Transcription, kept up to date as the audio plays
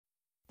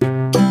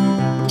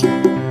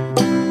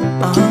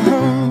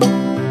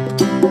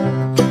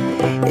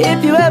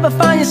If you ever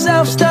find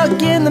yourself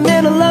stuck in the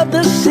middle of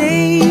the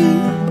sea,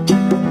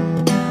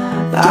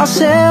 I'll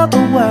sail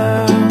the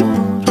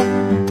world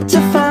to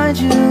find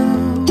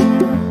you.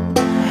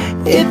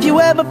 If you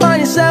ever find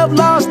yourself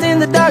lost in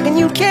the dark and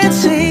you can't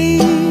see,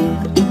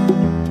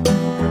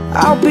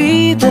 I'll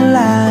be the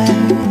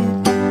light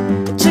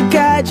to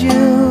guide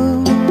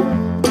you.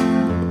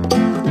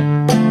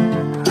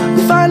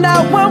 Find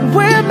out what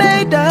we're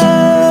made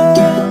of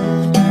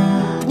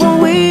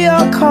when we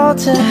are called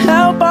to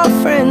help our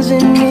friends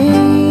in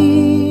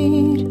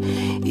need.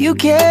 You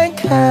can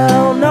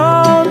count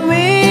on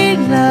me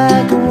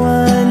like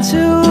 1,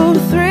 2,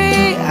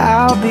 3,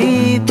 I'll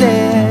be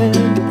there.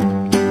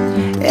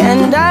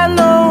 And I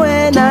know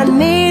when I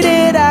need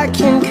it, I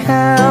can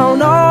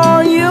count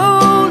on you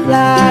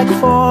like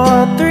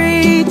 4,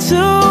 3, 2,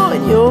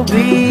 and you'll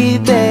be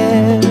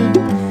there.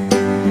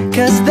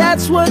 'Cause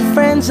that's what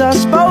friends are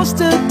supposed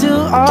to do,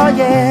 oh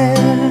yeah.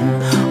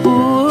 Ooh,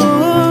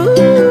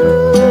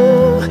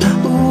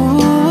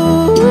 ooh,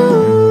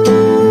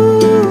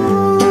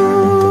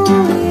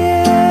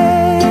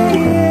 yeah,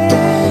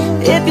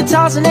 yeah. If you're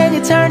tossing and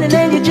you're turning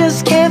and you just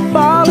can't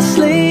fall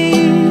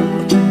asleep,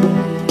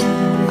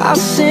 I'll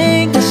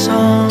sing a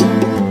song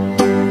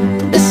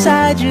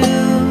beside you.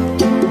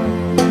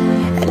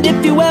 And if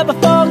you ever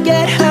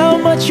forget how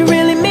much you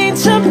really mean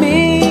to me,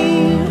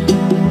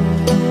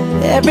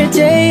 every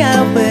day I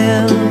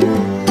will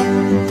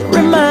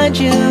remind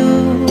you.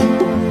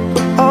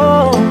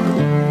 Oh,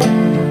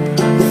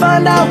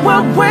 find out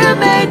what we're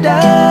made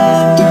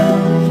of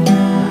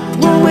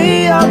when we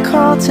are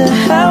called to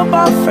help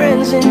our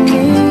friends in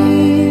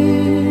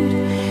need.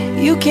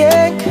 You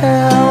can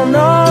count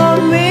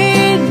on me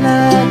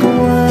like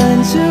 1,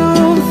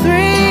 2,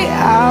 3,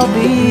 I'll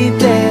be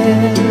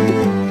there.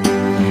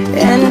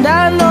 And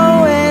I know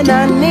when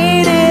I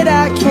need it,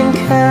 I can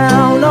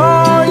count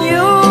on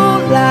you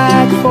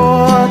like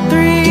 4,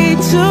 3,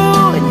 2,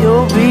 and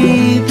you'll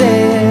be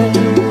there.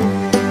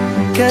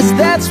 'Cause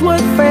that's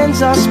what friends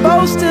are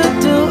supposed to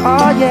do,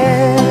 oh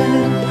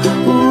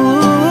yeah. Ooh,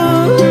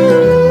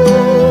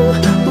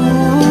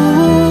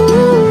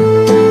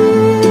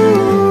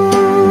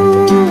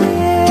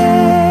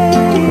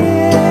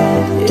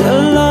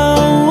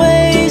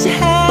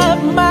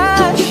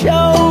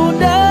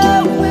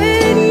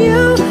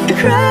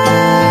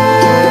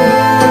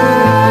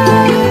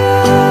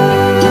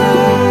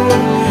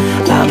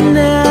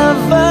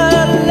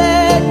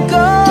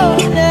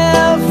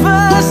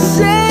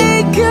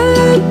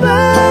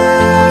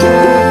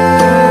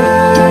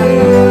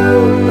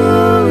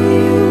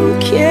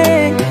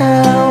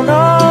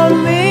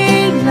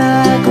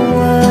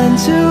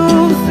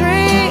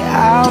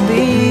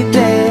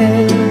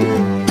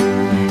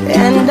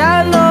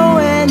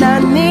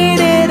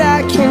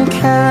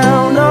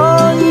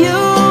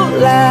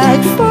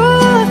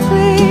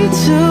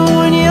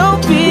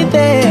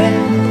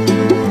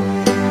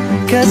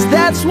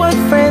 that's what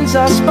friends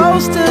are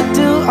supposed to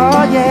do,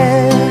 oh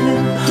yeah.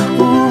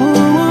 Ooh,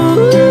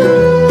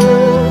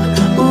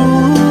 ooh.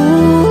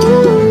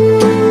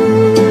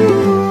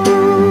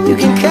 You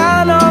can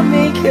count on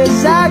me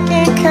 'cause I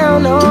can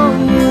count on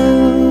you.